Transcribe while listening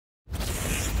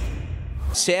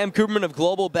Sam Kuperman of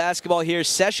Global Basketball here,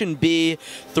 Session B,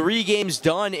 3 games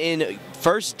done in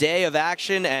first day of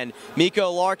action, and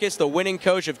Mikko Larkas, the winning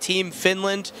coach of Team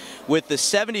Finland, with the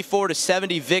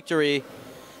 74-70 victory.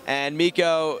 And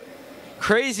Mikko,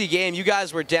 crazy game. You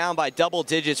guys were down by double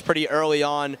digits pretty early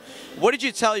on. What did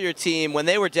you tell your team when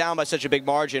they were down by such a big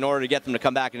margin in order to get them to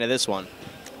come back into this one?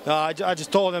 I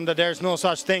just told them that there's no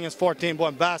such thing as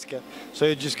 14-point basket. So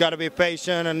you just got to be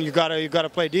patient, and you got to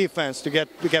play defense to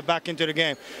get back into the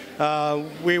game.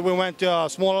 We went to a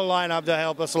smaller lineup that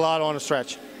helped us a lot on the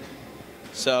stretch.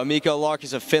 So Mikko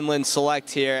Larkas of Finland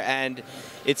Select here, and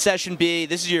it's Session B.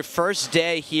 This is your first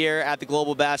day here at the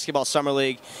Global Basketball Summer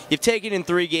League. You've taken in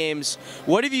 3 games.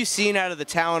 What have you seen out of the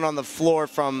talent on the floor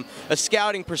from a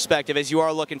scouting perspective as you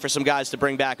are looking for some guys to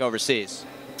bring back overseas?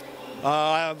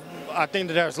 I think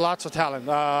that there's lots of talent.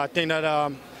 I think that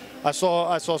I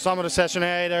saw some of the Session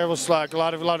A. There was like a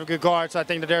lot of good guards. I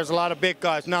think that there's a lot of big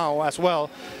guys now as well.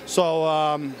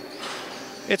 So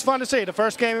it's fun to see. The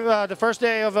first game, the first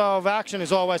day of action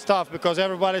is always tough because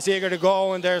everybody's eager to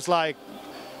go, and there's like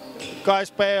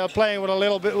guys playing with a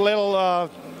little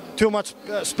too much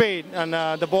speed, and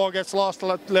the ball gets lost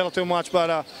a little too much.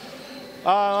 But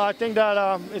I think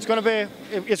that it's going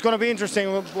to be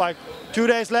interesting. Like 2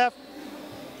 days left.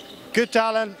 Good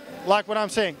talent, like what I'm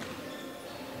seeing.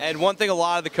 And one thing a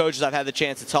lot of the coaches I've had the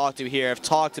chance to talk to here have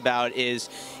talked about is,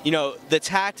 you know, the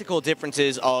tactical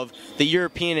differences of the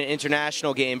European and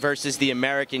international game versus the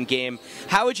American game.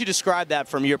 How would you describe that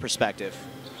from your perspective?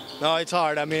 No, it's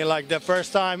hard. I mean, like the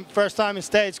first time in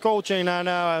States coaching and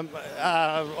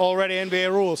already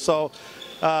NBA rules, so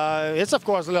it's of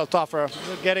course a little tougher.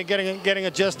 Getting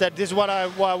adjusted. This is where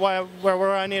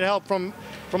I need help from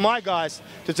my guys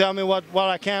to tell me what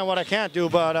I can, what I can't do.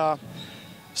 But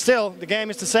still, the game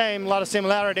is the same. A lot of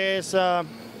similarities.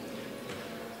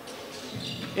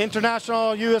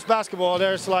 International U.S. basketball,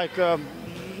 there's like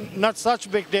not such a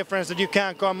big difference that you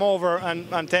can't come over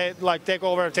and take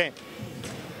over a team.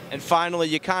 And finally,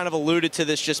 you kind of alluded to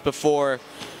this just before.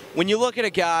 When you look at a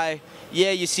guy,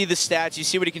 yeah, you see the stats, you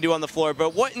see what he can do on the floor,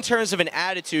 but what in terms of an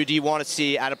attitude do you want to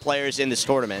see out of players in this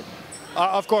tournament?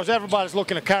 Of course, everybody's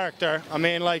looking at character. I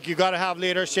mean, like, you got to have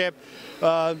leadership.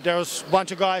 There was a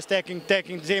bunch of guys taking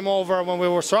the team over when we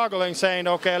were struggling, saying,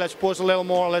 okay, let's push a little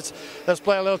more, let's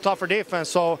play a little tougher defense.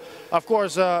 So, of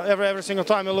course, every single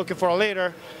time you're looking for a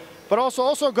leader. But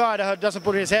also a guy that doesn't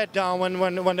put his head down when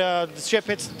the ship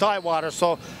hits the tide water.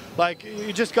 So, like,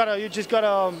 you just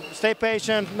gotta stay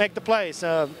patient, make the plays,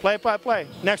 play by play.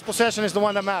 Next possession is the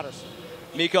one that matters.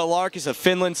 Mikko Larkas of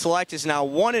Finland Select is now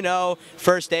 1-0,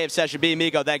 first day of Session B.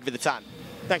 Mikko, thank you for the time.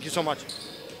 Thank you so much.